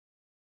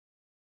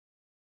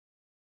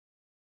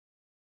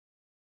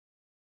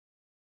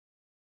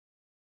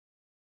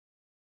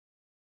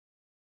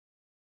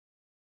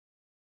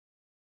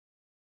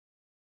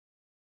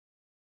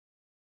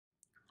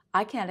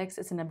EyeKinetix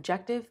is an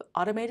objective,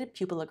 automated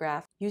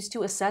pupillograph used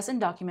to assess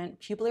and document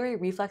pupillary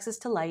reflexes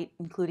to light,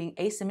 including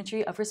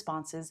asymmetry of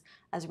responses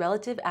as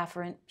relative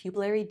afferent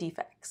pupillary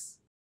defects.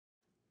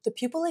 The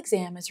pupil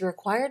exam is a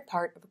required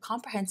part of a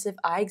comprehensive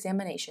eye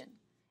examination.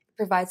 It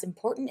provides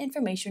important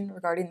information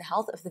regarding the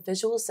health of the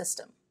visual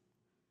system.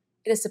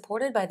 It is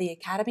supported by the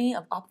Academy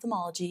of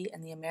Ophthalmology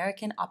and the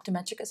American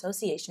Optometric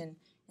Association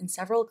in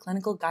several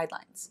clinical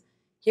guidelines.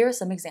 Here are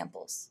some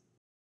examples.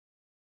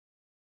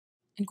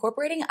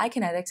 Incorporating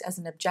EyeKinetix as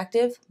an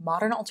objective,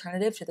 modern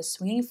alternative to the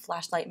swinging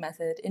flashlight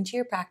method into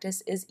your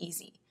practice is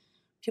easy.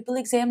 Pupil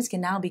exams can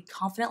now be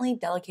confidently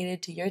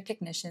delegated to your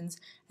technicians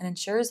and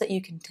ensures that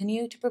you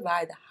continue to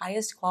provide the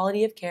highest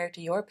quality of care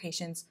to your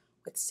patients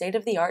with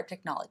state-of-the-art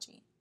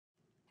technology.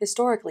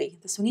 Historically,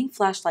 the swinging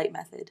flashlight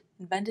method,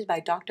 invented by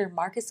Dr.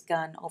 Marcus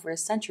Gunn over a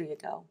century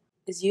ago,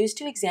 is used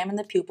to examine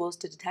the pupils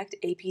to detect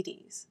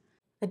APDs.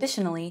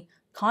 Additionally,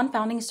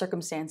 confounding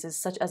circumstances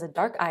such as a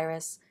dark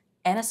iris,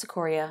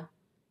 anisocoria,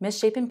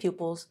 misshapen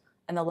pupils,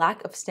 and the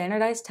lack of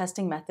standardized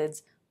testing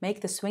methods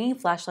make the swinging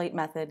flashlight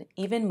method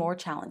even more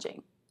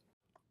challenging.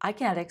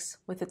 EyeKinetix,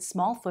 with its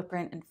small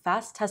footprint and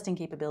fast testing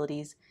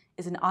capabilities,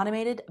 is an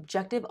automated,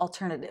 objective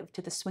alternative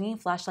to the swinging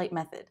flashlight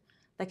method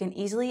that can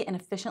easily and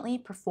efficiently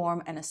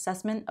perform an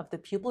assessment of the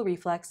pupil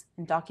reflex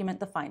and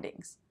document the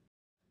findings.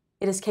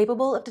 It is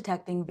capable of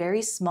detecting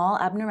very small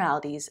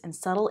abnormalities and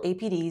subtle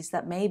APDs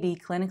that may be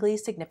clinically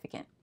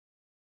significant.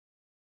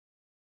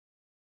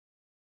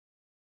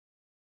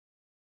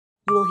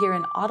 You will hear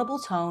an audible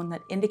tone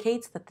that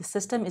indicates that the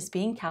system is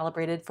being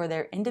calibrated for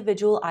their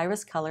individual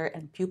iris color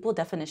and pupil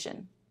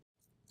definition.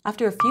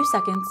 After a few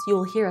seconds, you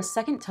will hear a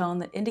second tone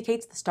that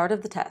indicates the start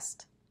of the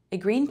test. A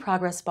green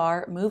progress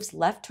bar moves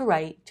left to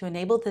right to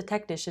enable the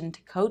technician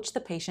to coach the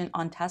patient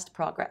on test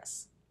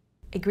progress.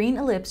 A green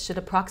ellipse should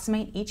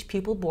approximate each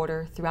pupil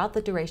border throughout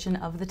the duration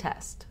of the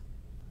test.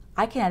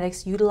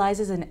 EyeKinetix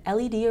utilizes an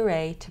LED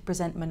array to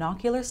present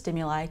monocular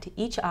stimuli to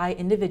each eye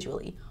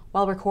individually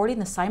while recording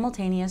the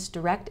simultaneous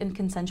direct and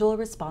consensual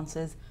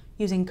responses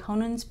using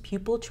Conan's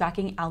pupil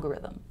tracking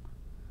algorithm.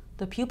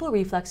 The pupil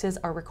reflexes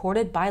are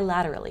recorded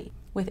bilaterally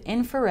with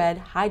infrared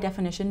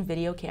high-definition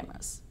video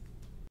cameras.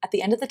 At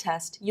the end of the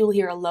test, you will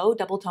hear a low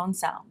double-tone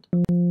sound.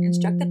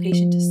 Instruct the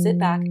patient to sit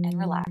back and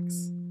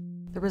relax.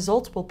 The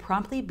results will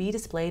promptly be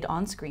displayed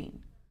on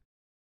screen.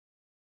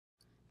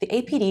 The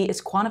APD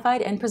is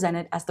quantified and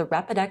presented as the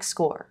RapidX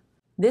score.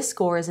 This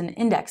score is an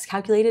index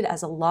calculated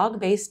as a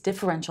log-based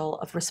differential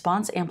of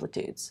response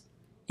amplitudes.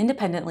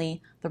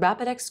 Independently, the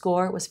RapidX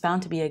score was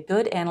found to be a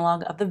good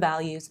analog of the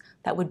values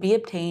that would be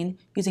obtained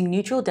using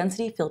neutral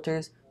density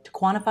filters to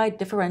quantify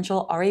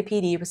differential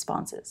RAPD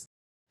responses.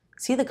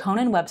 See the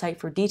Conan website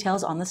for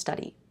details on the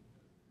study.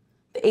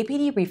 The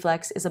APD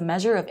reflex is a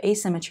measure of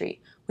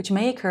asymmetry, which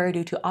may occur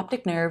due to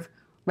optic nerve,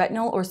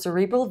 retinal or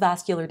cerebral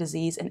vascular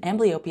disease and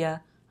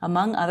amblyopia,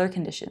 among other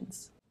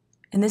conditions.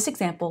 In this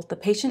example, the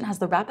patient has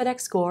the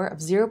RapidX score of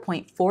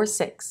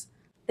 0.46.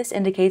 This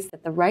indicates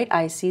that the right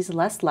eye sees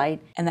less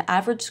light, and the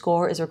average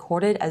score is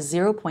recorded as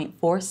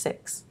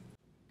 0.46.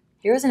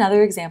 Here is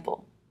another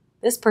example.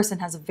 This person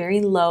has a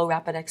very low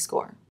RapidX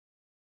score.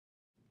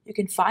 You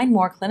can find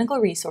more clinical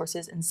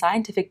resources and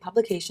scientific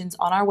publications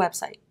on our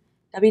website,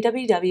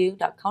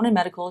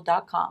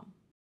 www.conanmedical.com.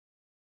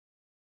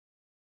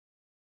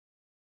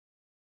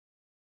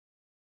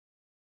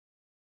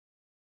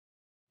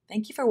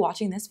 Thank you for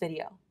watching this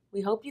video.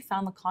 We hope you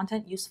found the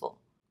content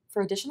useful.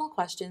 For additional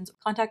questions,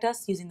 contact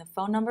us using the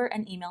phone number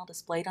and email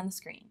displayed on the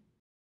screen.